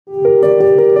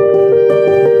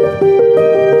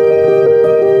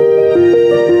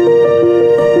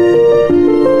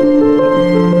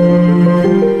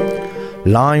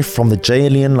Live from the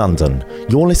JLE in London,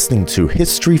 you're listening to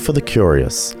History for the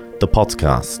Curious, the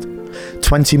podcast.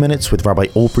 20 minutes with Rabbi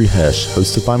Aubrey Hirsch,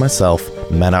 hosted by myself,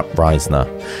 Menat Reisner.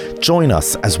 Join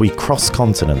us as we cross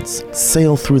continents,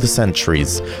 sail through the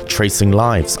centuries, tracing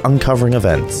lives, uncovering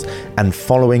events, and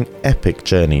following epic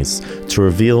journeys to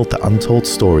reveal the untold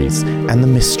stories and the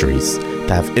mysteries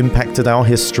that have impacted our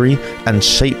history and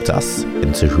shaped us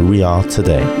into who we are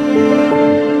today.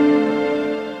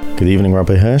 Good evening,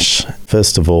 Rabbi Hirsch.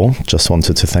 First of all, just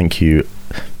wanted to thank you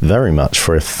very much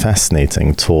for a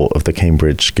fascinating tour of the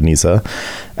Cambridge Geniza.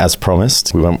 As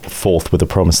promised, we went forth with a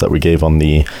promise that we gave on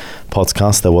the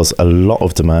podcast. There was a lot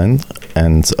of demand,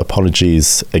 and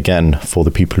apologies again for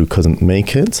the people who couldn't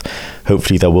make it.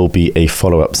 Hopefully there will be a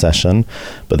follow-up session,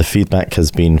 but the feedback has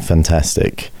been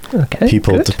fantastic. Okay, the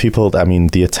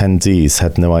attendees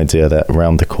had no idea that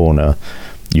around the corner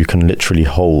you can literally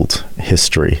hold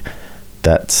history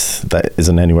that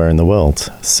isn't anywhere in the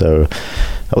world. So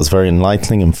that was very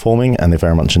enlightening, informing, and they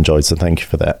very much enjoyed, so thank you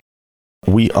for that.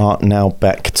 We are now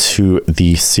back to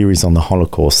the series on the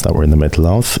Holocaust that we're in the middle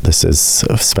of. This is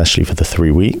especially for the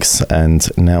 3 weeks, and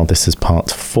now this is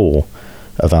part 4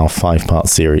 of our 5-part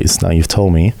series. Now, you've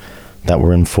told me that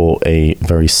we're in for a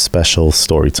very special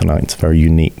story tonight, very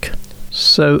unique.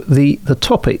 So the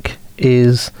topic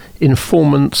is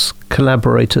informants,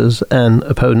 collaborators, and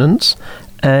opponents,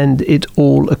 and it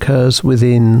all occurs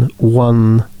within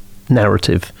one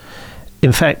narrative.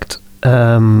 In fact,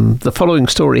 the following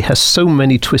story has so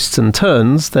many twists and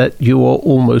turns that you are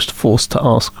almost forced to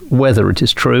ask whether it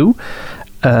is true.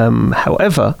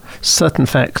 However, certain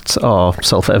facts are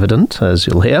self-evident, as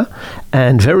you'll hear,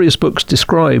 and various books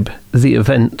describe the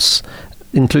events,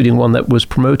 including one that was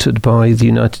promoted by the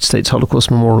United States Holocaust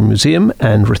Memorial Museum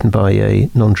and written by a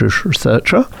non-Jewish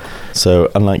researcher. So,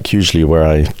 unlike usually where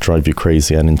I drive you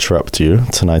crazy and interrupt you,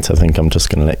 tonight I think I'm just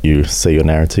going to let you say your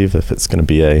narrative. If it's going to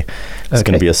be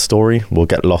a story, we'll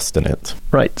get lost in it.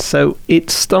 Right. So it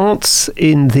starts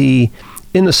in the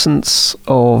innocence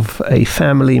of a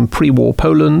family in pre-war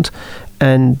Poland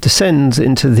and descends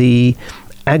into the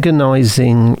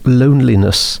agonizing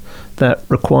loneliness that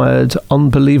required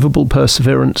unbelievable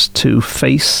perseverance to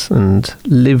face and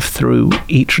live through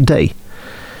each day.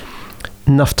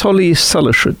 Naftali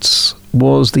Saleschitz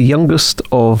was the youngest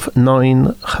of 9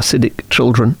 Hasidic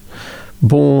children,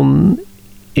 born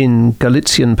in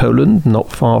Galician Poland,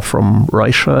 not far from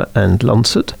Reisha and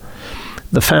Landshut.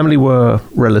 The family were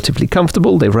relatively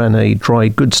comfortable. They ran a dry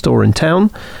goods store in town.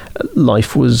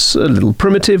 Life was a little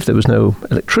primitive. There was no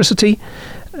electricity.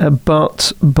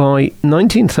 But by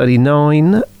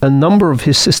 1939, a number of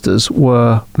his sisters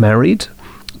were married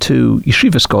to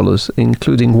yeshiva scholars,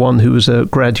 including one who was a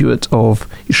graduate of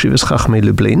Yeshivas Chachmei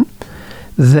Lublin.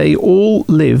 They all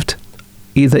lived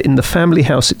either in the family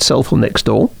house itself or next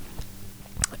door.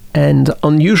 And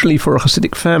unusually for a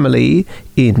Hasidic family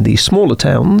in the smaller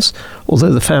towns,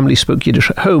 although the family spoke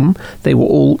Yiddish at home, they were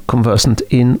all conversant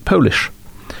in Polish.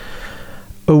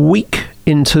 A week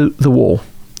into the war,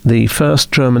 the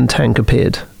first German tank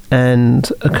appeared, and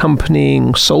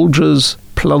accompanying soldiers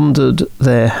plundered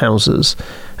their houses.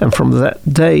 And from that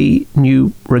day,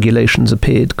 new regulations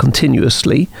appeared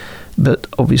continuously, but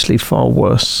obviously far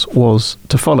worse was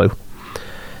to follow.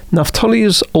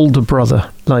 Naftali's older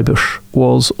brother, Leibush,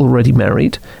 was already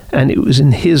married, and it was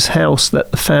in his house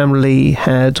that the family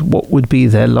had what would be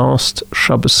their last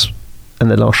Shabbos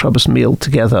and their last Shabbos meal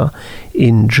together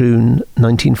in June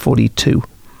 1942.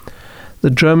 The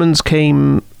Germans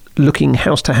came looking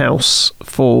house to house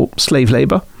for slave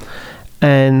labor,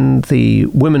 and the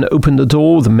women opened the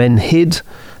door, the men hid,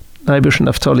 Leibush and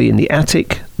Naftali in the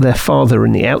attic, their father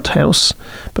in the outhouse,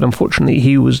 but unfortunately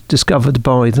he was discovered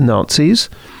by the Nazis.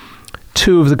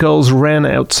 2 of the girls ran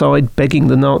outside begging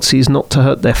the Nazis not to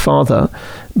hurt their father,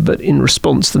 but in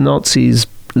response the Nazis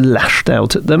lashed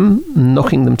out at them,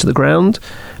 knocking them to the ground,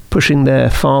 pushing their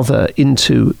father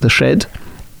into the shed,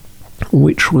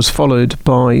 which was followed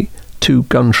by 2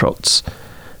 gunshots.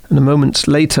 And a moment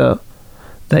later,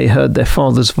 they heard their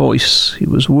father's voice. He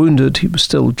was wounded. He was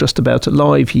still just about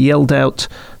alive. He yelled out,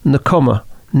 "Nakoma,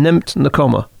 Nemt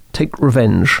Nakoma, take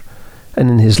revenge."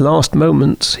 And in his last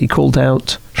moments, he called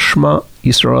out, "Shema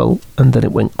Yisrael," and then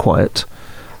it went quiet.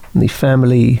 And the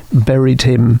family buried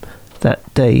him that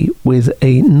day with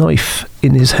a knife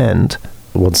in his hand.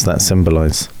 What's that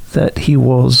symbolize? That he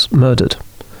was murdered.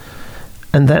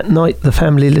 And that night the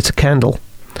family lit a candle.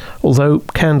 Although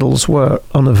candles were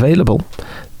unavailable,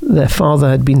 their father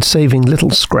had been saving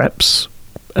little scraps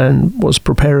and was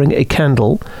preparing a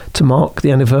candle to mark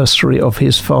the anniversary of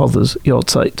his father's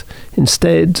Yortzeit.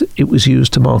 Instead, it was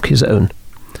used to mark his own.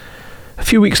 A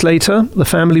few weeks later, the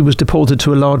family was deported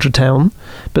to a larger town,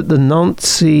 but the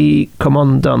Nazi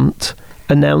commandant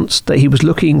announced that he was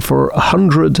looking for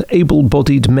 100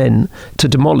 able-bodied men to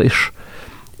demolish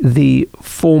the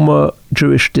former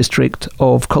Jewish district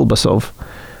of Kolbasov.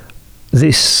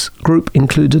 This group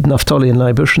included Naftali and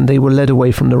Leibush, and they were led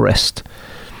away from the rest.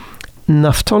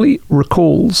 Naftali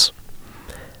recalls,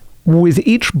 "With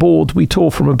each board we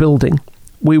tore from a building,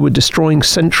 we were destroying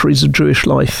centuries of Jewish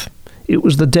life. It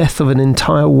was the death of an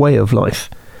entire way of life.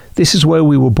 This is where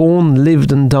we were born,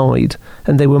 lived and died,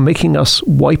 and they were making us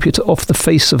wipe it off the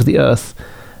face of the earth.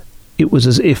 It was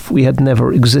as if we had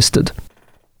never existed."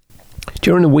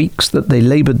 During the weeks that they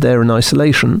laboured there in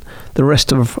isolation, the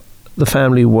rest of the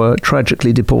family were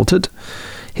tragically deported.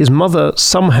 His mother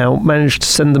somehow managed to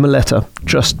send them a letter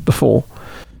just before,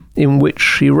 in which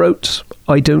she wrote,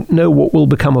 "I don't know what will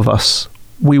become of us.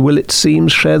 We will, it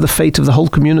seems, share the fate of the whole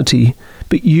community.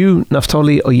 But you,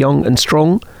 Naftali, are young and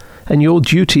strong, and your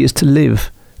duty is to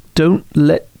live. Don't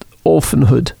let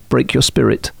orphanhood break your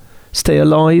spirit. Stay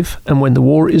alive, and when the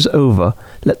war is over,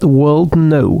 let the world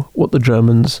know what the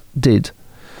Germans did."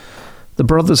 The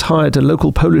brothers hired a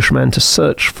local Polish man to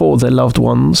search for their loved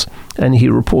ones, and he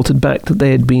reported back that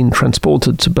they had been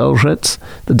transported to Belzec,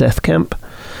 the death camp,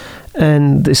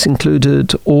 and this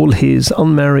included all his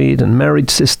unmarried and married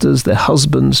sisters, their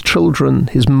husbands, children,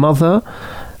 his mother,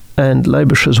 and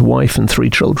Leibush's wife and 3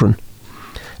 children.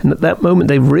 And at that moment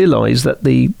they realized that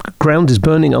the ground is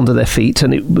burning under their feet,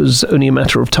 and it was only a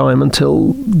matter of time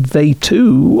until they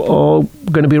too are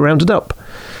going to be rounded up.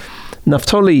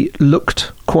 Naftali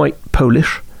looked quite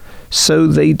Polish, so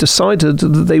they decided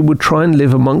that they would try and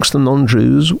live amongst the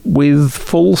non-Jews with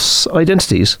false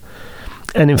identities.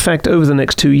 And in fact, over the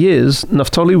next 2 years,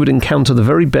 Naftali would encounter the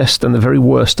very best and the very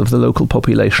worst of the local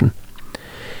population.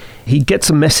 He gets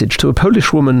a message to a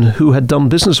Polish woman who had done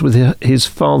business with his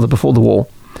father before the war,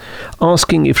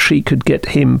 asking if she could get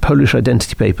him Polish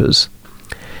identity papers.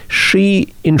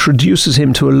 She introduces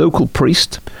him to a local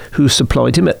priest who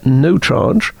supplied him at no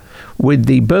charge with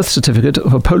the birth certificate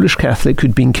of a Polish Catholic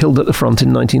who'd been killed at the front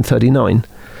in 1939.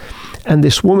 And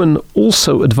this woman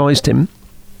also advised him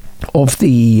of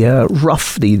the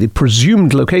the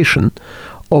presumed location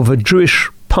of a Jewish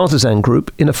partisan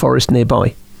group in a forest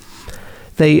nearby.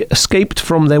 They escaped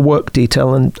from their work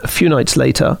detail and a few nights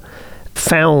later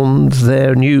found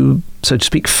their new, so to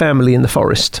speak, family in the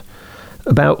forest.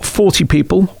 About 40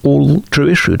 people, all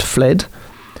Jewish, who had fled.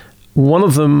 One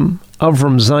of them,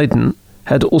 Avram Zaiden,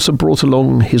 had also brought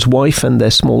along his wife and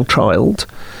their small child.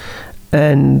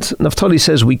 And Naftali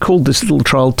says, "We called this little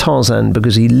child Tarzan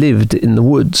because he lived in the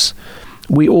woods.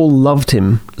 We all loved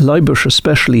him, Leibush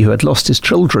especially, who had lost his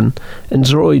children,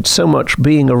 enjoyed so much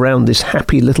being around this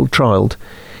happy little child.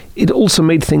 It also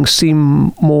made things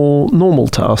seem more normal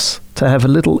to us, to have a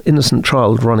little innocent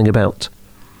child running about."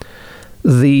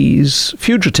 These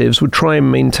fugitives would try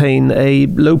and maintain a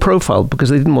low profile because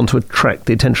they didn't want to attract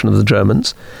the attention of the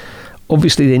Germans.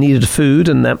 Obviously, they needed food,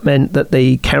 and that meant that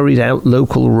they carried out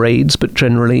local raids, but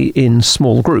generally in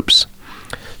small groups.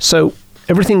 So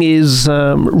everything is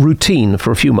routine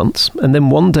for a few months, and then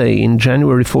one day in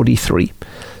January 1943,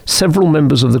 several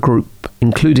members of the group,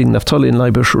 including Naftali and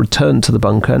Leibush, returned to the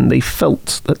bunker, and they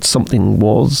felt that something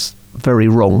was very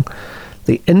wrong.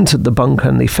 They entered the bunker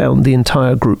and they found the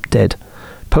entire group dead.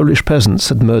 Polish peasants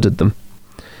had murdered them.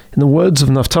 In the words of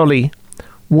Naftali,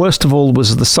 worst of all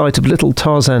was the sight of little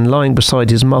Tarzan lying beside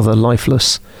his mother,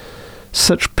 lifeless.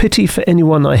 Such pity for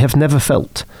anyone I have never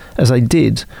felt, as I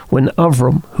did when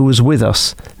Avram, who was with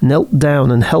us, knelt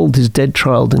down and held his dead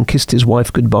child and kissed his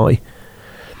wife goodbye.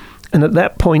 And at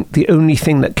that point, the only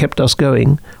thing that kept us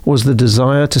going was the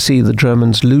desire to see the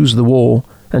Germans lose the war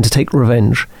and to take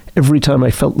revenge. Every time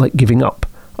I felt like giving up,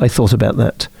 I thought about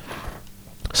that.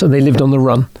 So they lived on the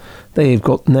run. They've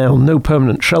got now no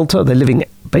permanent shelter. They're living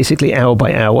basically hour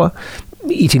by hour,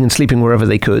 eating and sleeping wherever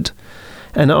they could.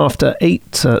 And after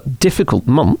 8 difficult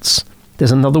months,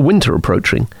 there's another winter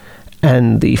approaching,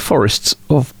 and the forests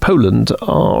of Poland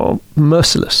are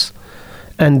merciless.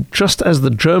 And just as the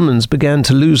Germans began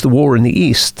to lose the war in the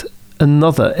east,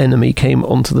 another enemy came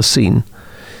onto the scene.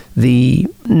 The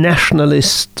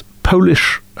nationalist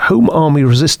Polish Home Army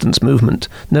Resistance Movement,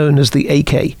 known as the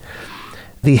AK.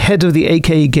 The head of the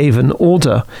AK gave an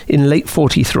order in late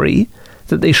 1943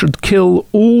 that they should kill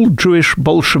all Jewish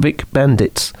Bolshevik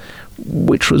bandits,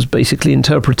 which was basically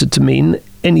interpreted to mean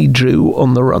any Jew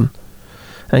on the run.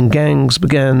 And gangs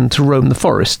began to roam the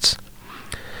forests.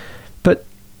 But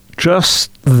just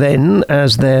then,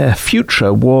 as their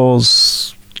future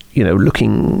was,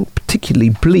 looking particularly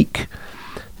bleak,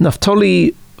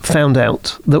 Naftali found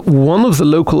out that one of the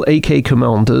local AK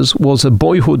commanders was a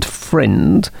boyhood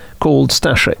friend called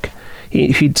Staszek.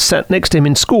 He'd sat next to him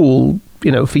in school,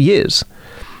 for years.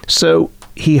 So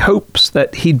he hopes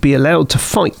that he'd be allowed to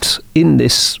fight in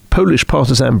this Polish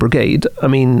partisan brigade. I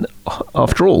mean,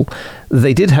 after all,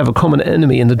 they did have a common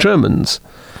enemy in the Germans.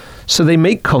 So they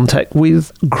make contact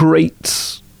with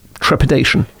great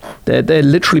trepidation. They're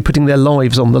literally putting their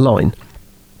lives on the line.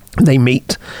 They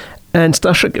meet, and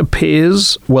Staszek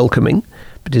appears welcoming,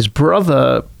 but his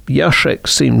brother Jacek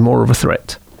seemed more of a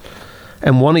threat.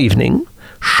 And one evening,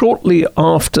 shortly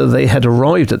after they had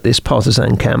arrived at this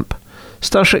partisan camp,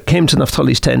 Staszek came to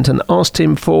Naftali's tent and asked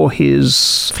him for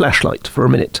his flashlight for a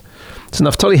minute. So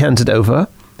Naftali hands it over,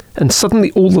 and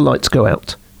suddenly all the lights go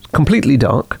out, completely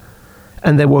dark,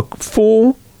 and there were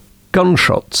 4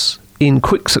 gunshots in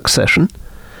quick succession,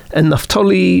 and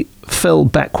Naftali fell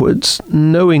backwards,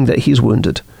 knowing that he's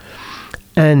wounded.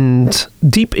 And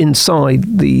deep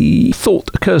inside, the thought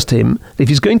occurs to him that if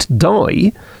he's going to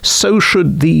die, so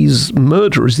should these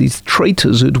murderers, these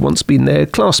traitors who'd once been their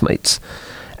classmates.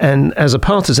 And as a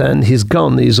partisan, his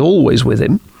gun is always with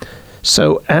him.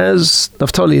 So as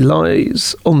Naftali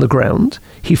lies on the ground,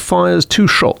 he fires 2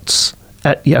 shots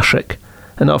at Jacek.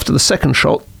 And after the second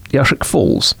shot, Jacek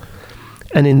falls.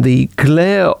 And in the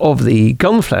glare of the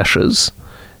gun flashes,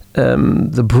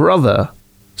 the brother,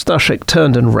 Staszek,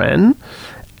 turned and ran.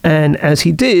 And as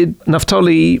he did,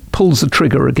 Naftali pulls the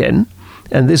trigger again,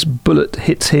 and this bullet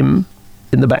hits him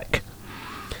in the back.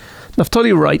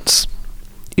 Naftali writes,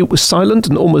 "It was silent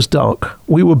and almost dark.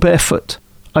 We were barefoot.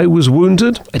 I was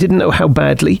wounded. I didn't know how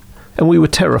badly, and we were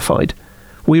terrified.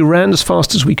 We ran as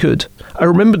fast as we could. I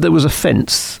remembered there was a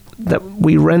fence, that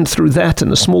we ran through that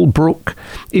and a small brook.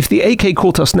 If the AK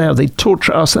caught us now, they'd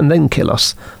torture us and then kill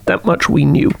us. That much we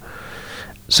knew.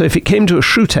 So if it came to a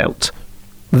shootout,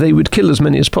 they would kill as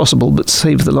many as possible, but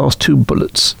save the last 2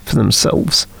 bullets for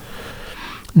themselves."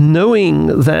 Knowing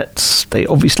that they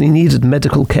obviously needed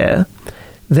medical care,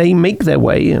 they make their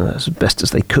way, as best as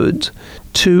they could,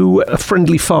 to a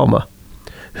friendly farmer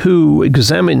who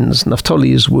examines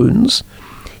Naftali's wounds.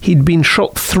 He'd been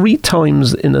shot 3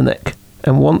 times in the neck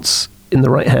and once in the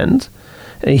right hand.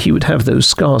 He would have those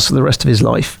scars for the rest of his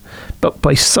life. But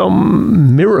by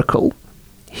some miracle,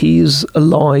 he's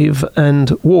alive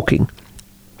and walking.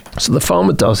 So the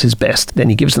farmer does his best. Then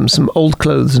he gives them some old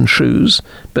clothes and shoes.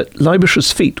 But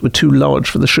Leibuscher's feet were too large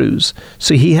for the shoes,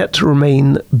 so he had to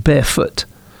remain barefoot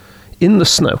in the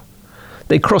snow.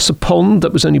 They cross a pond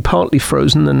that was only partly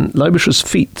frozen, and Leibuscher's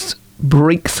feet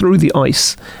break through the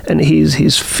ice, and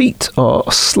his feet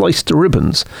are sliced to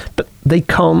ribbons. But they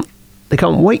can't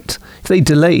wait. If they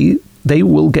delay, they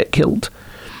will get killed.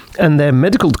 And their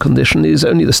medical condition is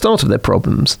only the start of their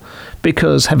problems,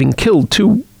 because having killed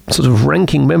 2 sort of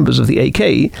ranking members of the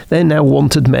AK, they're now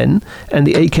wanted men, and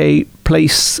the AK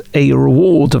place a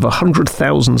reward of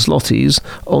 100,000 zlotys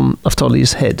on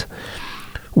Naftali's head,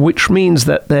 which means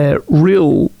that their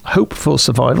real hope for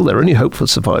survival, their only hope for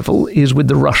survival, is with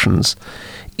the Russians.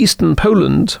 Eastern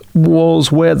Poland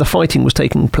was where the fighting was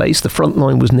taking place. The front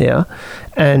line was near,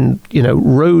 and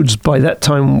roads by that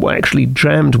time were actually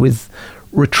jammed with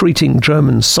retreating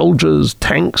German soldiers,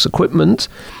 tanks, equipment.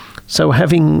 So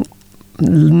having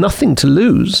nothing to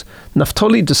lose,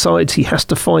 Naftali decides he has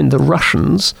to find the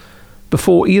Russians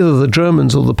before either the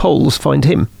Germans or the Poles find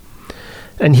him.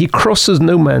 And he crosses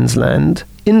no man's land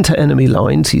into enemy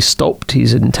lines. He's stopped,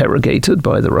 he's interrogated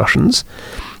by the Russians,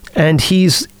 and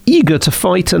he's eager to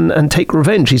fight and take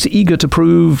revenge. He's eager to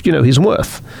prove, his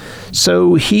worth.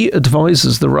 So he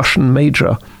advises the Russian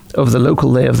major of the local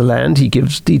lay of the land. He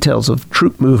gives details of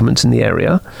troop movements in the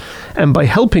area, and by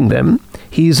helping them,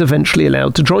 he's eventually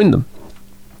allowed to join them,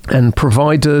 and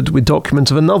provided with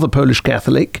documents of another Polish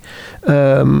Catholic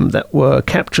that were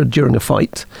captured during a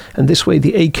fight. And this way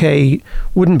the AK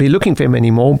wouldn't be looking for him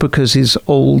anymore, because his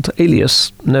old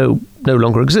alias no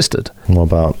longer existed. What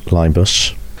about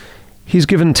Leibusch? He's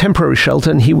given temporary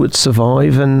shelter, and he would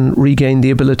survive and regain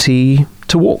the ability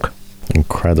to walk.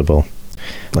 Incredible.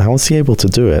 How was he able to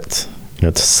do it?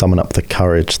 To summon up the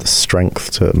courage, the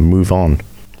strength to move on?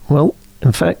 Well,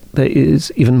 in fact, there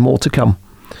is even more to come.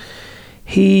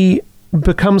 He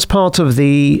becomes part of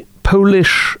the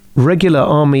Polish regular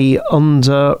army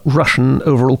under Russian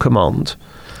overall command.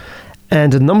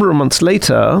 And a number of months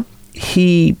later,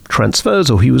 he transfers,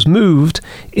 or he was moved,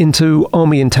 into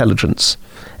army intelligence.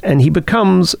 And he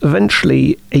becomes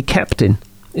eventually a captain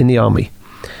in the army.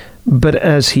 But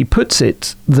as he puts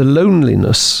it, the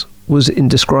loneliness was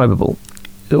indescribable.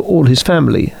 All his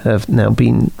family have now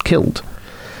been killed.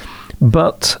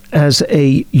 But as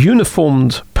a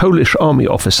uniformed Polish army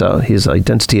officer, his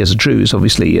identity as a Jew is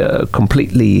obviously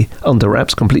completely under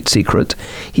wraps, complete secret.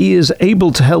 He is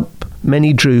able to help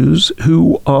many Jews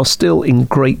who are still in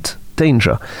great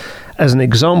danger. As an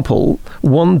example,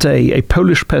 one day a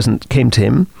Polish peasant came to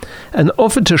him and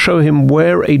offered to show him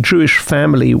where a Jewish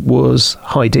family was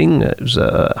hiding. It was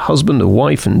a husband, a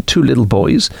wife, and 2 little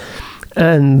boys.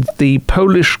 And the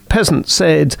Polish peasant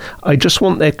said, "I just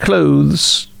want their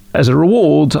clothes as a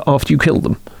reward after you kill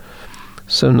them."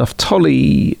 So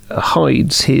Naphtali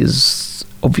hides his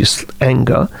obvious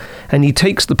anger, and he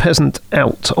takes the peasant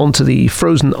out onto the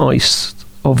frozen ice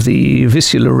of the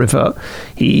Vistula River.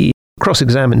 He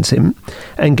cross-examines him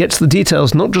and gets the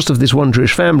details not just of this one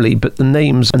Jewish family, but the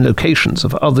names and locations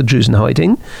of other Jews in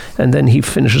hiding, and then he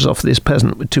finishes off this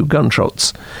peasant with 2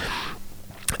 gunshots.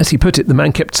 As he put it, the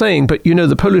man kept saying, "But you know,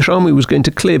 the Polish army was going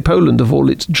to clear Poland of all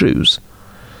its Jews,"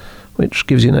 which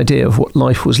gives you an idea of what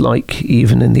life was like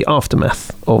even in the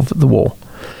aftermath of the war.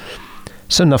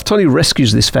 So Naphtali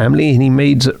rescues this family, and he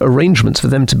made arrangements for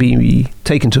them to be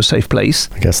taken to a safe place.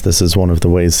 I guess this is one of the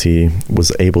ways he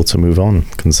was able to move on,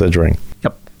 considering.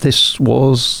 Yep, this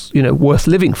was, worth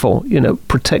living for,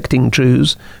 protecting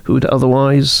Jews who would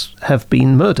otherwise have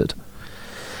been murdered.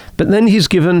 But then he's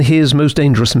given his most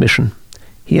dangerous mission.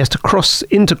 He has to cross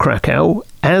into Krakow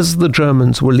as the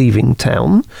Germans were leaving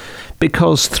town,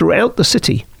 because throughout the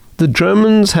city, the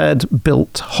Germans had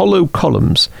built hollow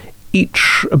columns,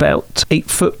 each about 8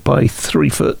 foot by 3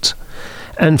 foot,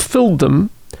 and filled them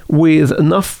with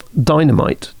enough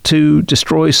dynamite to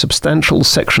destroy substantial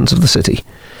sections of the city.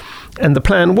 And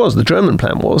the German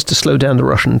plan was to slow down the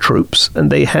Russian troops, and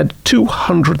they had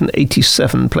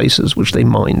 287 places which they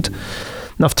mined.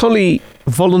 Naphtali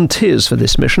volunteers for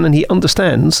this mission, and he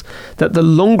understands that the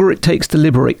longer it takes to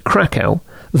liberate Krakow,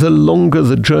 the longer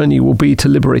the journey will be to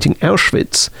liberating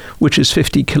Auschwitz, which is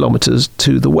 50 kilometers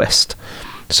to the west.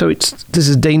 So this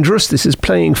is dangerous. This is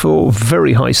playing for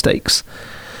very high stakes.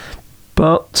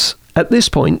 But at this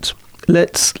point,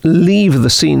 let's leave the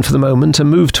scene for the moment and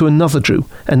move to another Jew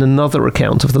and another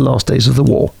account of the last days of the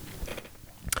war.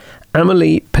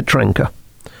 Amalie Petrenka,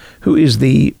 who is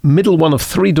the middle one of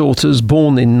 3 daughters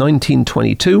born in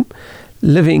 1922,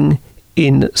 living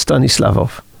in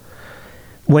Stanislavov.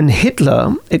 When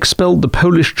Hitler expelled the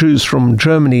Polish Jews from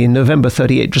Germany in November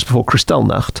 1938, just before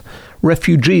Kristallnacht,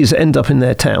 refugees end up in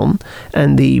their town,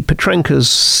 and the Petrenkas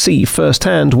see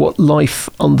firsthand what life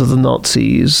under the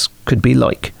Nazis could be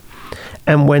like.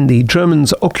 And when the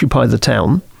Germans occupy the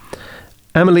town,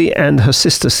 Amalie and her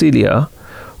sister Celia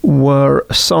were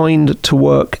assigned to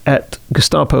work at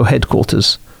Gestapo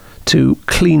headquarters to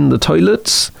clean the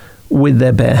toilets with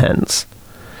their bare hands.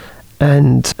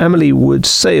 And Amalie would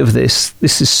say of this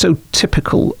is so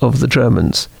typical of the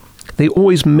Germans. They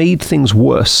always made things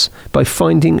worse by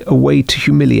finding a way to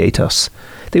humiliate us.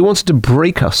 They wanted to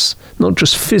break us, not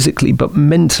just physically, but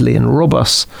mentally, and rob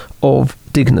us of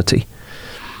dignity.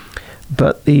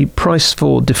 But the price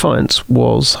for defiance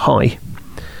was high.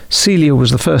 Celia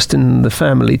was the first in the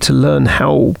family to learn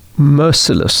how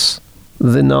merciless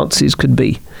the Nazis could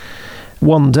be.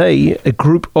 One day, a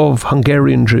group of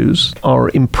Hungarian Jews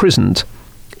are imprisoned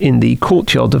in the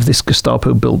courtyard of this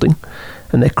Gestapo building,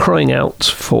 and they're crying out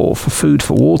for food,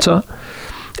 for water.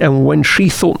 And when she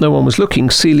thought no one was looking,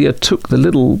 Celia took the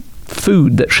little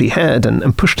food that she had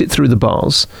and pushed it through the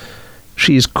bars.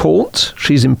 She is caught,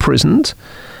 she's imprisoned,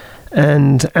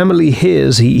 and Amalie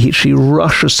hears, she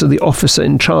rushes to the officer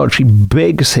in charge. She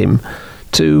begs him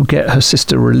to get her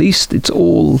sister released. It's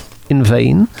all in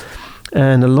vain.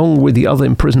 And along with the other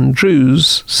imprisoned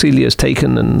Jews, Celia is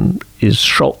taken and is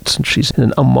shot. She's in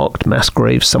an unmarked mass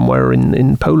grave somewhere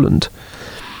in Poland.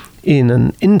 In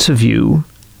an interview,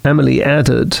 Amalie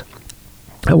added,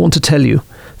 "I want to tell you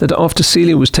that after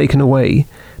Celia was taken away,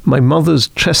 my mother's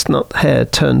chestnut hair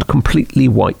turned completely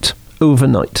white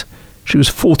overnight. She was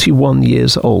 41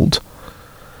 years old.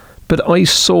 But I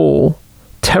saw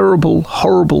terrible,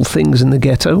 horrible things in the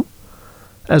ghetto,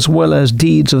 as well as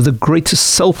deeds of the greatest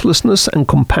selflessness and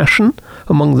compassion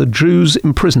among the Jews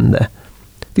imprisoned there.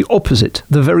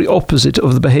 The very opposite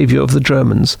of the behavior of the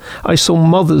Germans. I saw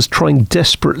mothers trying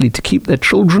desperately to keep their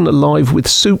children alive with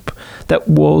soup that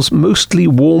was mostly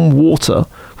warm water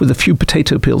with a few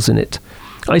potato peels in it.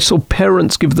 I saw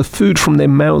parents give the food from their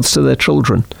mouths to their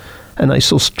children, and I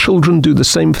saw children do the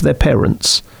same for their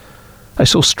parents. I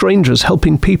saw strangers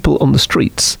helping people on the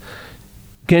streets.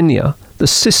 Genya, the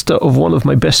sister of one of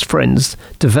my best friends,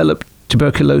 developed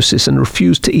tuberculosis and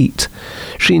refused to eat.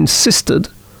 She insisted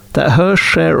that her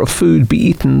share of food be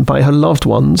eaten by her loved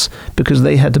ones because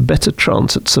they had a better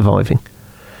chance at surviving.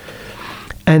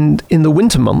 And in the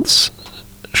winter months,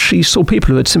 she saw people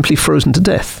who had simply frozen to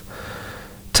death.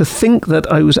 To think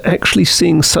that I was actually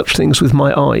seeing such things with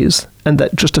my eyes, and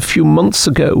that just a few months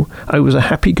ago I was a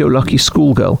happy-go-lucky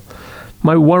schoolgirl.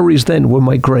 My worries then were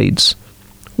my grades.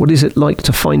 What is it like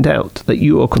to find out that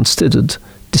you are considered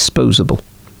disposable?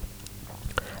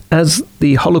 As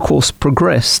the Holocaust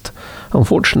progressed,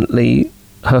 unfortunately,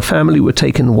 her family were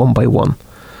taken one by one.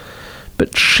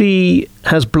 But she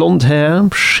has blonde hair,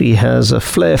 she has a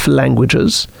flair for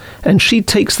languages, and she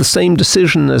takes the same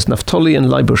decision as Naftali and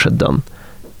Leibush had done,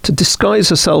 to disguise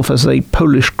herself as a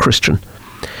Polish Christian.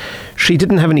 She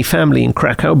didn't have any family in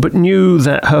Krakow, but knew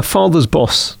that her father's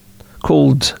boss,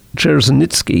 called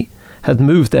Jerzynitsky, had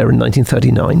moved there in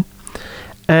 1939.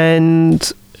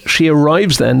 And she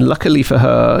arrives then, luckily for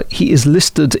her, he is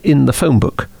listed in the phone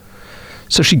book.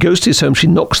 So she goes to his home, she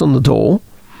knocks on the door,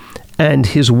 and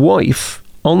his wife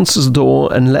answers the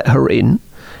door and let her in.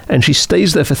 And she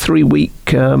stays there for 3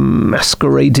 weeks,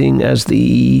 masquerading as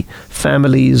the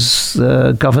family's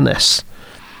governess.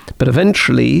 But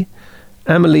eventually,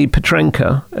 Amalie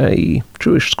Petrenka, a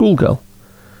Jewish schoolgirl,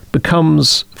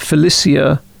 becomes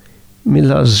Felicia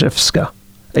Milazewska,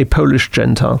 a Polish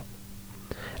Gentile.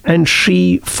 And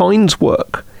she finds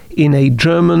work in a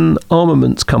German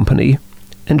armaments company,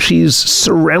 and she's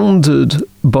surrounded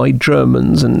by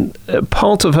Germans, and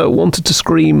part of her wanted to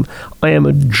scream, "I am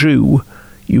a Jew,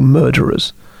 you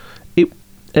murderers."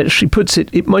 As she puts it,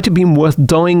 it might have been worth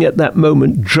dying at that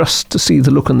moment just to see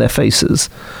the look on their faces.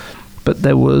 But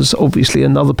there was obviously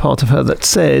another part of her that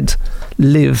said,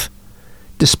 live.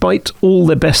 Despite all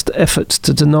their best efforts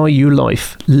to deny you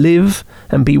life, live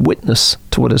and be witness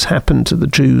to what has happened to the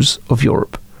Jews of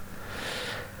Europe.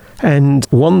 And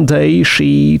one day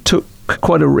she took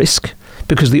quite a risk,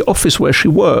 because the office where she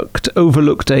worked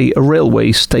overlooked a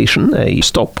railway station, a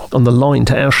stop on the line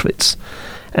to Auschwitz.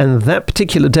 And that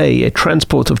particular day, a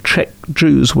transport of Czech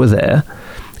Jews were there,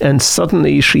 and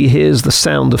suddenly she hears the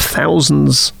sound of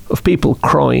thousands of people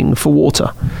crying for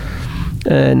water.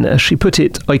 And as she put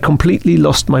it, I completely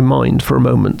lost my mind for a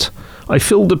moment. I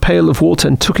filled a pail of water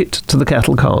and took it to the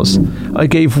cattle cars. I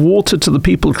gave water to the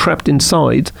people trapped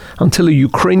inside until a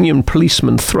Ukrainian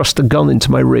policeman thrust a gun into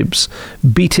my ribs.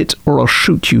 "Beat it or I'll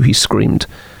shoot you," he screamed.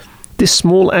 This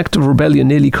small act of rebellion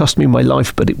nearly cost me my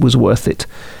life, but it was worth it.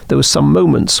 There were some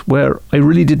moments where I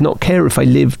really did not care if I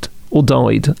lived or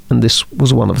died, and this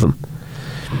was one of them.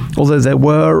 Although there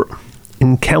were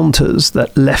encounters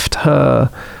that left her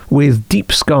with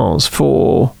deep scars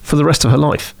for the rest of her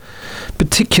life.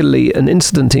 Particularly an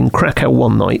incident in Krakow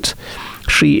one night.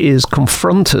 She is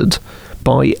confronted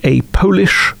by a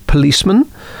Polish policeman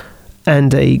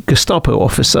and a Gestapo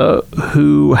officer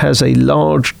who has a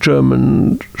large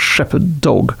German shepherd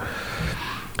dog.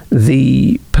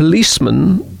 The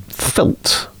policeman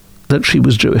felt that she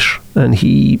was Jewish, and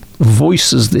he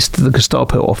voices this to the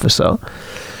Gestapo officer,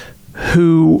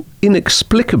 who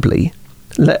inexplicably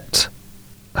let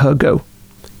her go.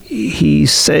 He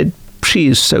said she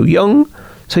is so young,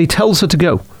 so he tells her to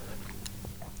go.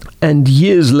 And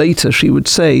years later, she would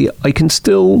say, I can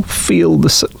still feel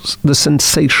the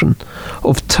sensation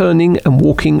of turning and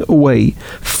walking away,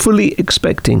 fully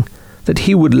expecting that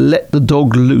he would let the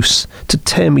dog loose to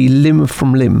tear me limb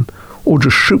from limb, or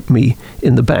just shoot me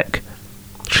in the back.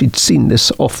 She'd seen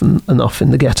this often enough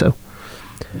in the ghetto.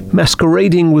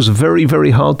 Masquerading was very,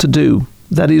 very hard to do.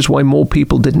 That is why more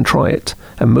people didn't try it,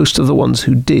 and most of the ones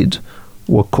who did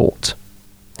were caught.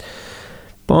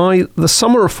 By the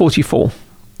summer of 1944,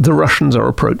 the Russians are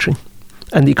approaching,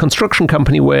 and the construction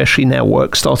company where she now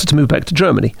works started to move back to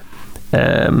Germany,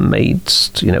 made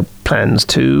plans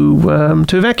to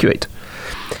evacuate.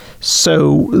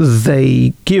 So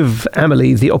they give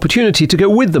Amalie the opportunity to go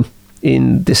with them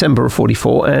in December of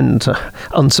 1944, and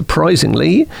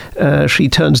unsurprisingly, she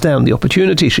turns down the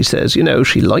opportunity. She says,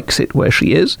 she likes it where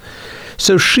she is.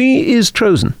 So she is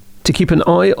chosen to keep an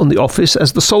eye on the office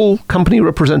as the sole company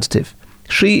representative.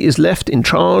 She is left in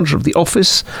charge of the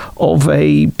office of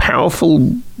a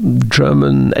powerful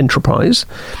German enterprise,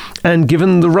 and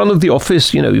given the run of the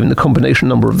office, even the combination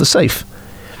number of the safe.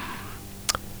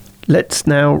 Let's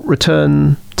now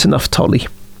return to Naftali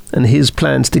and his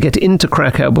plans to get into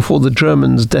Krakow before the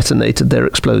Germans detonated their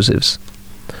explosives.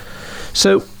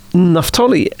 So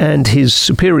Naftali and his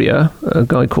superior, a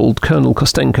guy called Colonel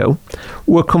Kostenko,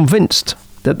 were convinced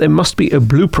that there must be a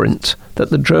blueprint that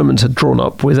the Germans had drawn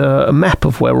up with a map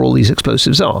of where all these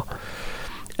explosives are.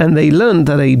 And they learned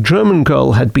that a German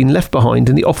girl had been left behind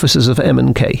in the offices of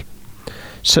M&K.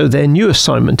 So their new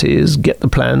assignment is get the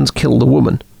plans, kill the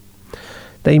woman.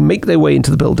 They make their way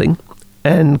into the building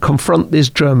and confront this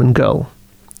German girl,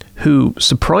 who,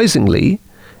 surprisingly,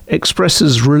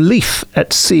 expresses relief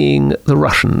at seeing the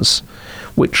Russians,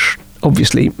 which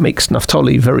obviously makes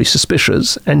Naftali very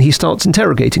suspicious, and he starts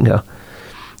interrogating her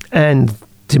and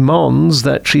demands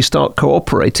that she start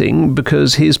cooperating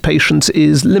because his patience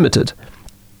is limited.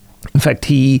 In fact,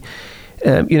 he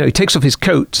takes off his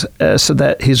coat so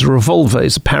that his revolver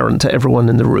is apparent to everyone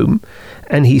in the room,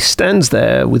 and he stands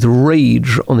there with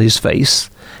rage on his face,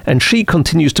 and she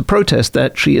continues to protest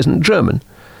that she isn't German.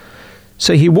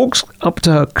 So he walks up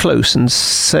to her close and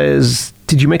says,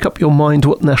 "Did you make up your mind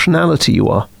what nationality you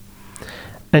are?"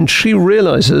 And she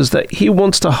realizes that he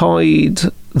wants to hide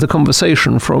the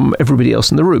conversation from everybody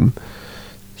else in the room.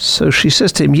 So she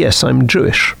says to him, "Yes, I'm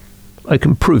Jewish. I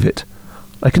can prove it.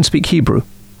 I can speak Hebrew."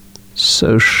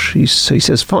 So he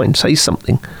says, "Fine, say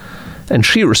something." And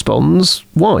she responds,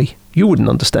 "Why? You wouldn't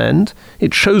understand.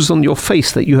 It shows on your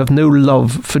face that you have no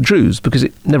love for Jews," because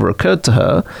it never occurred to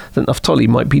her that Naftali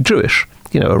might be Jewish.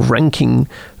 A ranking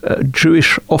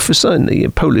Jewish officer in the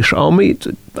Polish army,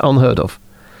 unheard of.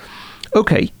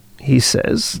 "Okay," he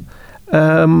says,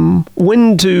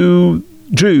 "when do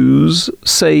Jews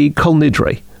say Kol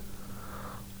Nidre?"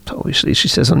 So obviously she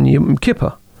says on Yom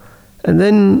Kippur. And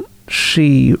then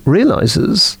she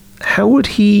realizes, how would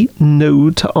he know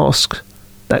to ask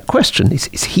that question?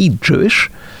 Is he Jewish?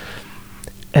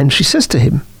 And she says to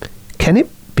him, "Can it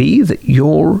be that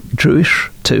you're Jewish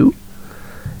too?"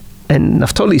 And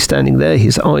Naftali's standing there,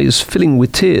 his eyes filling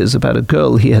with tears about a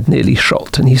girl he had nearly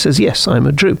shot. And he says, "Yes, I'm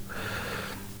a Jew."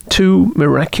 Two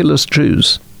miraculous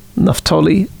Jews,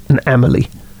 Naftali and Amelie,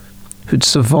 who'd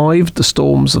survived the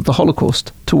storms of the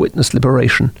Holocaust to witness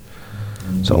liberation.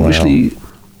 So obviously,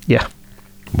 yeah.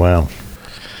 Wow.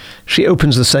 She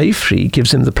opens the safe, she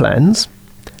gives him the plans,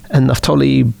 and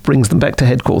Naftali brings them back to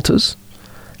headquarters.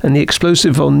 And the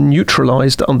explosives are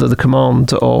neutralized under the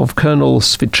command of Colonel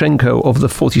Svitchenko of the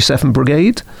 47th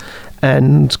Brigade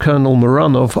and Colonel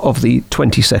Muranov of the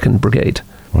 22nd Brigade.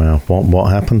 Wow.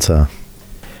 What happened to her?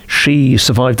 She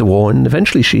survived the war, and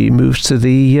eventually she moves to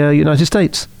the United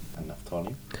States. And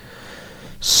Naftali?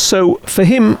 So for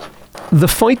him, the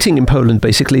fighting in Poland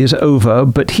basically is over,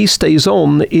 but he stays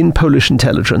on in Polish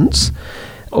intelligence.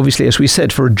 Obviously, as we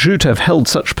said, for a Jew to have held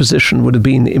such position would have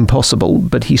been impossible,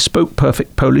 but he spoke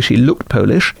perfect Polish, he looked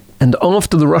Polish. And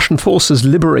after the Russian forces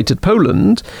liberated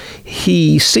Poland,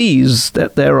 he sees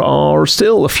that there are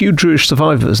still a few Jewish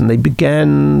survivors, and they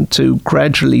began to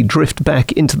gradually drift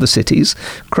back into the cities,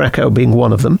 Krakow being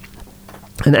one of them.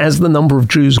 And as the number of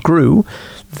Jews grew,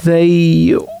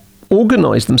 they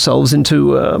organized themselves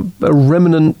into a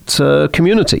remnant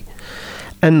community.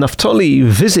 And Naftali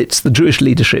visits the Jewish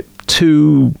leadership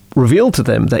to reveal to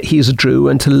them that he's a Jew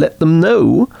and to let them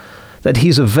know that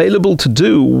he's available to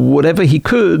do whatever he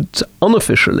could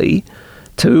unofficially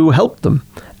to help them.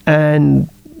 And,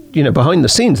 behind the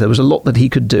scenes, there was a lot that he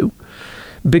could do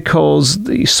because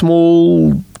the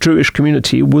small Jewish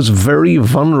community was very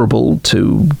vulnerable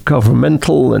to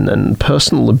governmental and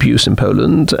personal abuse in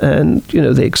Poland. And,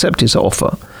 they accept his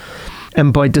offer.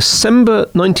 And by December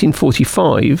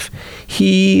 1945,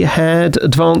 he had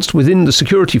advanced within the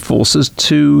security forces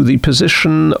to the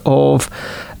position of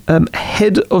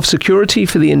head of security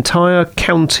for the entire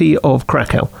county of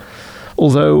Krakow.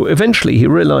 Although eventually he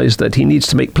realized that he needs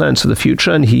to make plans for the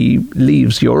future, and he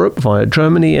leaves Europe via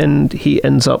Germany, and he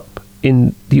ends up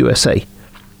in the USA.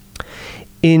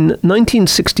 In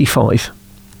 1965,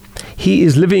 he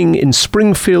is living in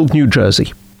Springfield, New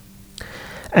Jersey.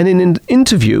 And in an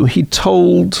interview, he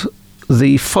told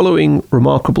the following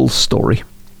remarkable story.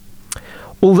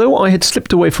 "Although I had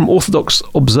slipped away from Orthodox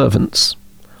observance,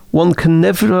 one can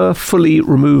never fully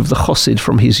remove the Chassid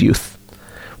from his youth.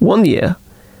 One year,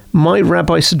 my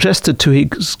rabbi suggested to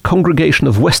his congregation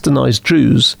of westernized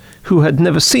Jews who had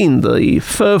never seen the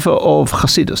fervor of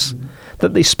Hasidus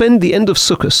that they spend the end of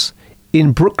Sukkot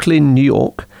in Brooklyn, New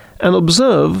York, and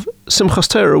observe Simchas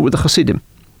Torah with the Hasidim.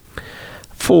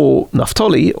 For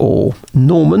Naftali, or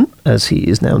Norman, as he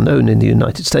is now known in the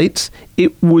United States,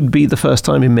 it would be the first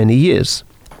time in many years.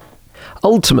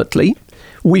 Ultimately,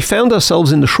 we found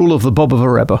ourselves in the shul of the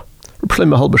Bobova Rebbe,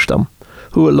 Shlomo Halberstam,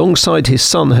 who alongside his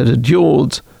son had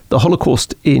endured the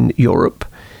Holocaust in Europe,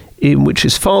 in which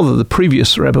his father, the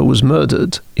previous Rebbe, was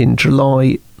murdered in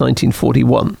July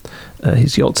 1941.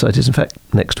 His yahrzeit is in fact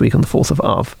next week on the 4th of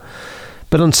Av.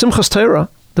 But on Simchas Torah,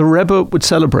 the Rebbe would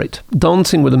celebrate,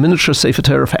 dancing with a miniature Sefer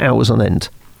Torah for hours on end.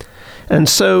 And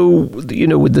so,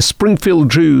 with the Springfield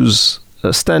Jews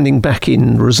standing back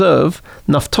in reserve,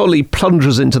 Naftali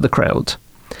plunges into the crowd.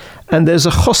 And there's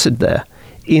a chassid there,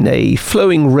 in a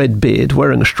flowing red beard,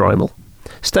 wearing a shtreimel,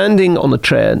 standing on a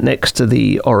chair next to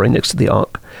the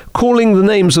ark, calling the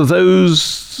names of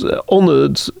those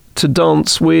honored to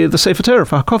dance with the Sefer Torah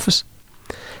for Hakofis.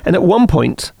 And at one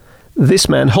point, this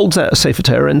man holds out a Sefer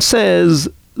Torah and says,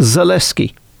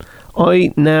 Zaleski.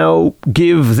 I now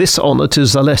give this honor to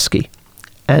Zaleski.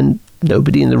 And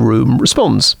nobody in the room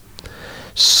responds.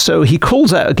 So he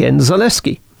calls out again,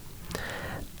 Zaleski.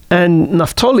 And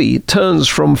Naftali turns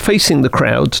from facing the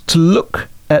crowd to look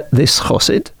at this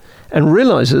Chassid and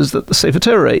realizes that the Sefer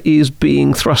Torah is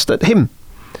being thrust at him.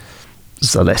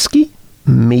 Zaleski?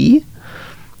 Me?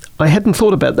 I hadn't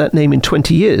thought about that name in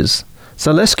 20 years.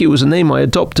 Zaleski was a name I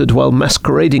adopted while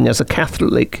masquerading as a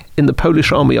Catholic in the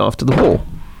Polish army after the war.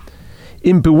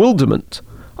 In bewilderment,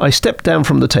 I stepped down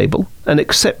from the table and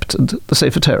accepted the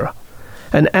Sefer Torah.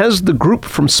 And as the group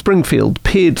from Springfield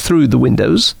peered through the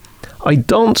windows, I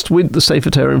danced with the Sefer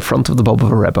Torah in front of the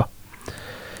Bobova Rebbe.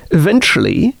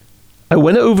 Eventually, I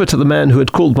went over to the man who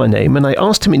had called my name and I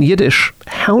asked him in Yiddish,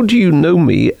 how do you know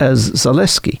me as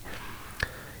Zaleski?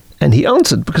 And he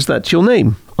answered, because that's your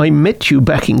name. I met you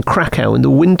back in Krakow in the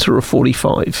winter of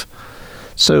 45.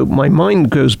 So my mind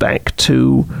goes back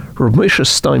to Rav Moshe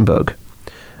Steinberg,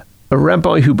 a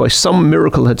rabbi who by some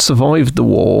miracle had survived the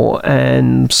war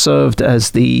and served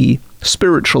as the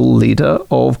spiritual leader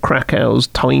of Krakow's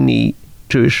tiny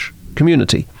Jewish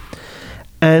community.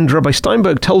 And Rabbi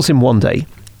Steinberg tells him one day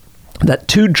that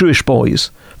 2 Jewish boys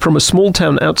from a small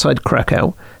town outside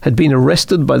Krakow had been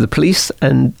arrested by the police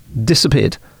and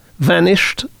disappeared,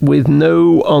 vanished with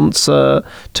no answer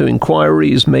to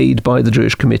inquiries made by the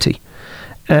Jewish committee.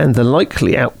 And the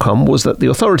likely outcome was that the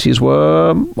authorities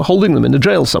were holding them in a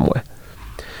jail somewhere.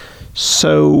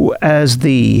 So, as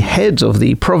the head of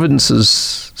the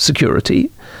province's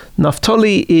security,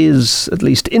 Naftali is, at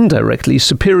least indirectly,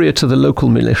 superior to the local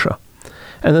militia.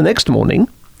 And the next morning,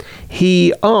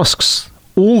 he asks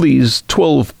all these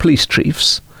 12 police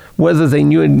chiefs whether they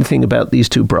knew anything about these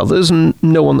 2 brothers, and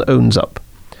no one owns up.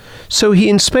 So he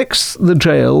inspects the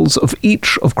jails of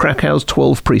each of Krakow's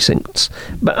 12 precincts.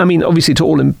 But, I mean, obviously, to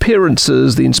all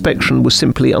appearances, the inspection was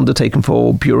simply undertaken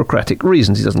for bureaucratic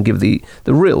reasons. He doesn't give the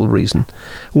real reason.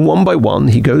 One by one,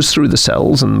 he goes through the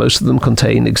cells, and most of them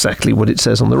contain exactly what it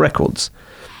says on the records.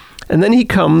 And then he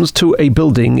comes to a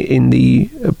building in the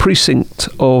precinct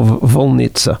of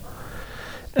Volnitsa.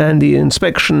 And the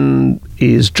inspection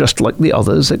is just like the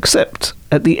others, except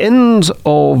at the end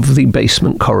of the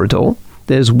basement corridor,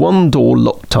 there's one door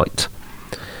locked tight.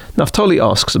 Naftali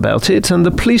asks about it, and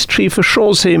the police chief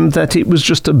assures him that it was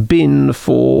just a bin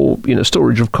for,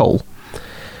 storage of coal.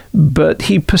 But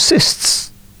he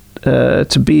persists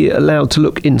to be allowed to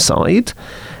look inside,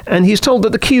 and he's told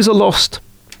that the keys are lost.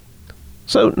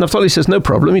 So Naftali says no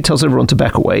problem. He tells everyone to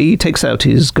back away. He takes out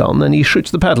his gun and he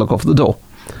shoots the padlock off the door.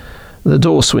 The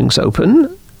door swings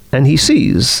open, and he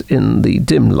sees in the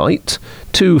dim light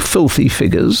 2 filthy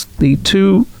figures, the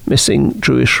 2 missing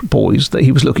Jewish boys that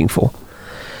he was looking for.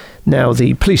 Now,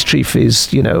 the police chief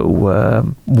is,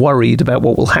 worried about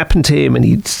what will happen to him, and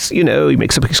he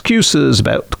makes up excuses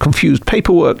about confused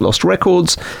paperwork, lost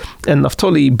records, and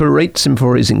Naftali berates him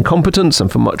for his incompetence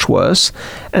and for much worse.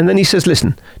 And then he says,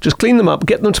 listen, just clean them up,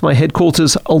 get them to my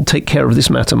headquarters, I'll take care of this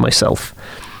matter myself.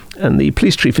 And the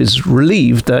police chief is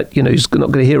relieved that, he's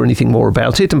not going to hear anything more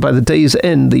about it. And by the day's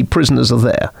end, the prisoners are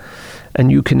there. And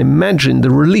you can imagine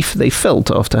the relief they felt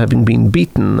after having been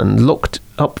beaten and locked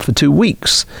up for 2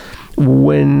 weeks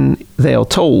when they are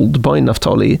told by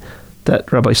Naftali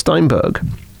that Rabbi Steinberg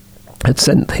had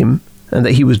sent him and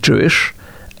that he was Jewish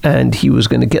and he was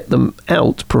going to get them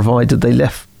out provided they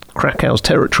left Krakow's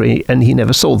territory and he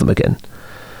never saw them again.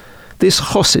 This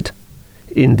Chassid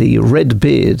in the red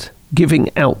beard giving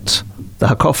out the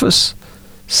Hakofis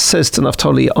says to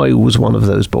Naftali, I was one of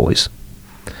those boys.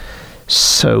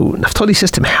 So Naftali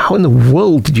says to him, how in the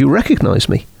world did you recognize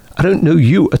me? I don't know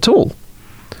you at all.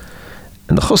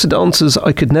 And the Chassid answers,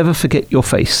 I could never forget your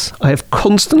face. I have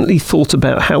constantly thought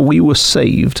about how we were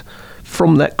saved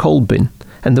from that coal bin.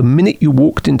 And the minute you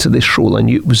walked into this shul, I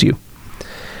knew it was you.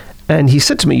 And he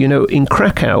said to me, in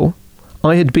Krakow,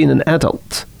 I had been an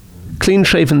adult,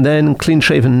 clean-shaven then,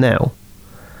 clean-shaven now.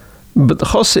 But the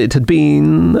Chassid had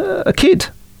been a kid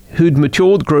who'd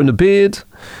matured, grown a beard.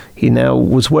 He now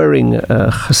was wearing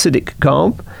a Hasidic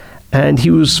garb, and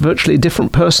he was virtually a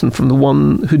different person from the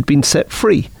one who'd been set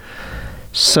free.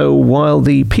 So while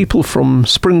the people from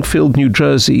Springfield, New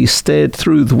Jersey stared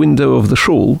through the window of the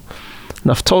shul,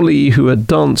 Naftali, who had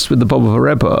danced with the Bobova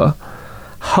Rebbe,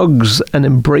 hugs and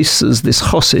embraces this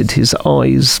Chassid, his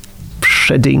eyes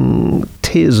shedding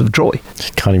tears of joy.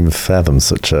 You can't even fathom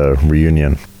such a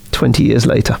reunion. 20 years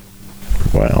later.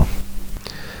 Wow.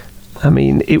 I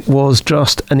mean, it was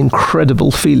just an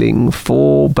incredible feeling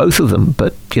for both of them,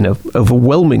 but,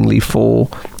 overwhelmingly for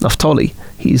Naphtali.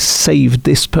 He's saved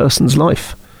this person's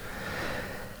life.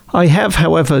 I have,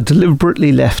 however,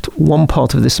 deliberately left one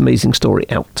part of this amazing story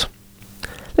out.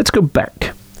 Let's go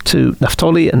back to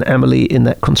Naphtali and Amelie in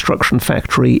that construction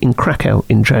factory in Krakow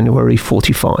in January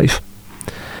 45.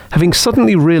 Having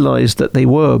suddenly realized that they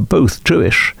were both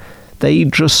Jewish, they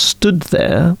just stood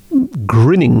there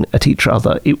grinning at each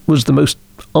other. It was the most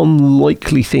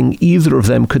unlikely thing either of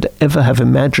them could ever have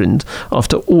imagined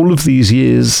after all of these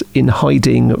years in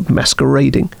hiding,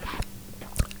 masquerading.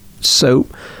 So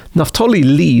Naphtali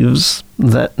leaves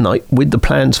that night with the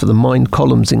plans for the mine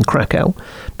columns in Krakow,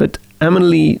 but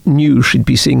Amelie knew she'd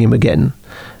be seeing him again.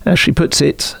 As she puts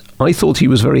it, I thought he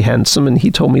was very handsome, and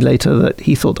he told me later that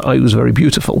he thought I was very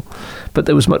beautiful. But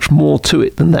there was much more to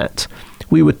it than that.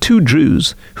 We were two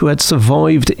Jews who had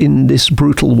survived in this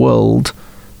brutal world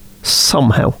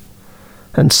somehow.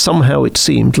 And somehow it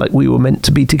seemed like we were meant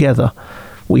to be together.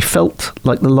 We felt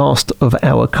like the last of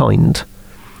our kind.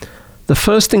 The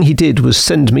first thing he did was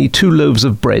send me 2 loaves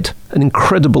of bread, an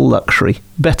incredible luxury,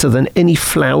 better than any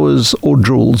flowers or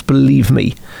jewels, believe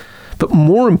me. But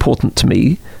more important to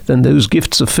me than those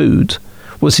gifts of food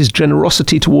was his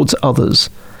generosity towards others.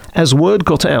 As word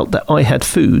got out that I had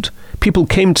food, people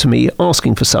came to me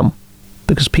asking for some,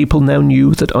 because people now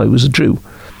knew that I was a Jew.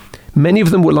 Many of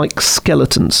them were like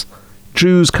skeletons,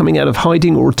 Jews coming out of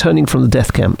hiding or returning from the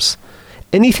death camps.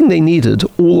 Anything they needed,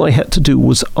 all I had to do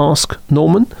was ask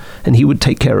Norman, and he would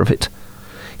take care of it.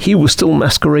 He was still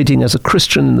masquerading as a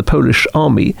Christian in the Polish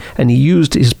army, and he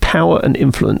used his power and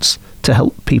influence to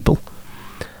help people.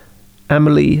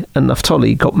 Amelie and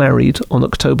Naphtali got married on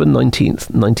October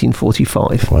 19th,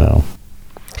 1945. Wow.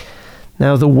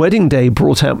 Now, the wedding day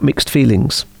brought out mixed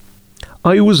feelings.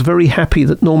 I was very happy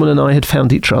that Norman and I had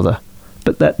found each other,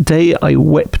 but that day I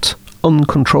wept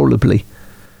uncontrollably.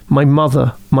 My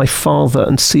mother, my father,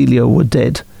 and Celia were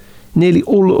dead. Nearly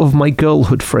all of my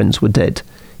girlhood friends were dead.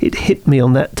 It hit me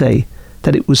on that day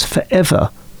that it was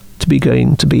forever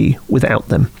going to be without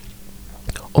them.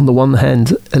 On the one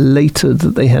hand, elated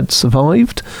that they had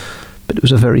survived, but it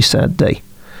was a very sad day.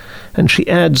 And she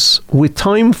adds, with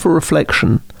time for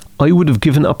reflection, I would have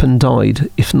given up and died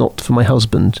if not for my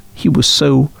husband. He was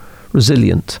so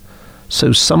resilient.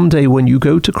 So someday when you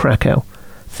go to Krakow,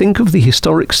 think of the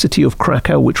historic city of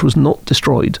Krakow, which was not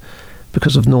destroyed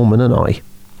because of Norman and I.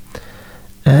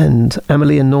 And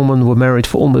Amelie and Norman were married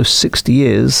for almost 60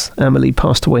 years. Amelie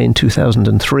passed away in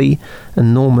 2003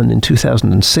 and Norman in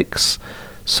 2006,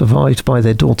 survived by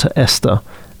their daughter Esther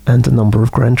and a number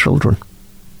of grandchildren.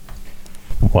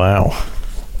 Wow.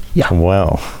 Yeah.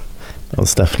 Wow. That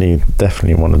was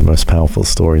definitely one of the most powerful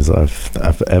stories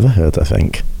I've ever heard, I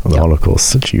think, of the Holocaust.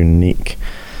 Such unique.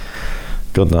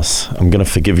 Goodness, I'm going to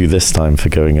forgive you this time for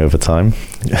going over time.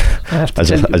 I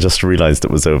just realised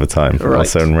it was over time. Right.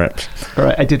 Also in rep. All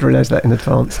right, I did realise that in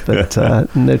advance, but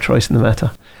no choice in the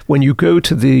matter. When you go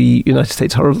to the United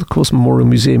States Holocaust Memorial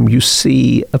Museum, you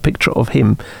see a picture of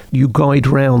him. You guide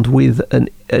round with an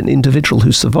individual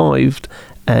who survived,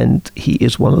 and he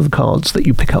is one of the cards that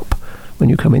you pick up when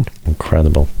you come in.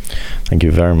 Incredible. Thank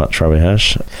you very much, Rabbi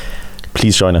Hirsch.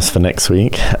 Please join us for next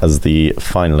week as the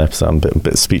final episode. I'm a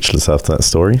bit speechless after that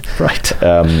story. Right.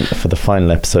 For the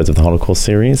final episode of the Holocaust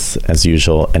series. As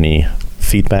usual, any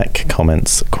feedback,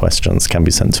 comments, questions can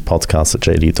be sent to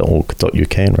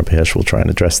podcast@jd.org.uk, and Rabbi Hirsch will try and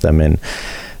address them in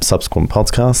subsequent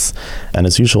podcasts. And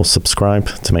as usual, subscribe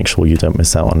to make sure you don't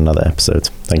miss out on another episode.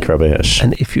 Thank you, Rabbi Hirsch.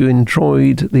 And if you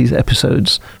enjoyed these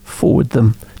episodes, forward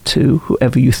them to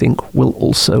whoever you think will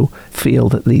also feel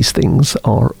that these things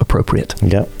are appropriate.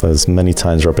 Yeah, there's many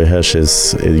times Rabbi Hirsch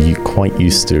is quite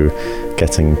used to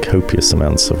getting copious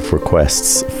amounts of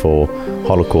requests for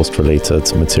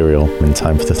Holocaust-related material in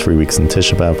time for the 3 weeks in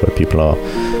Tisha B'Av, where people are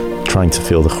trying to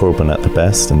feel the Churban at the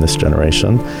best in this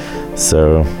generation.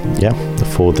 So, yeah,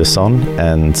 forward this on.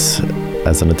 And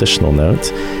as an additional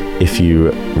note, if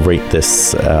you rate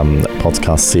this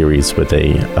podcast series with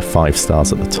a 5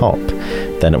 stars at the top,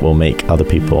 then it will make other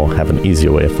people have an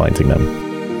easier way of finding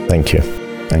them. Thank you,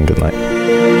 and good night.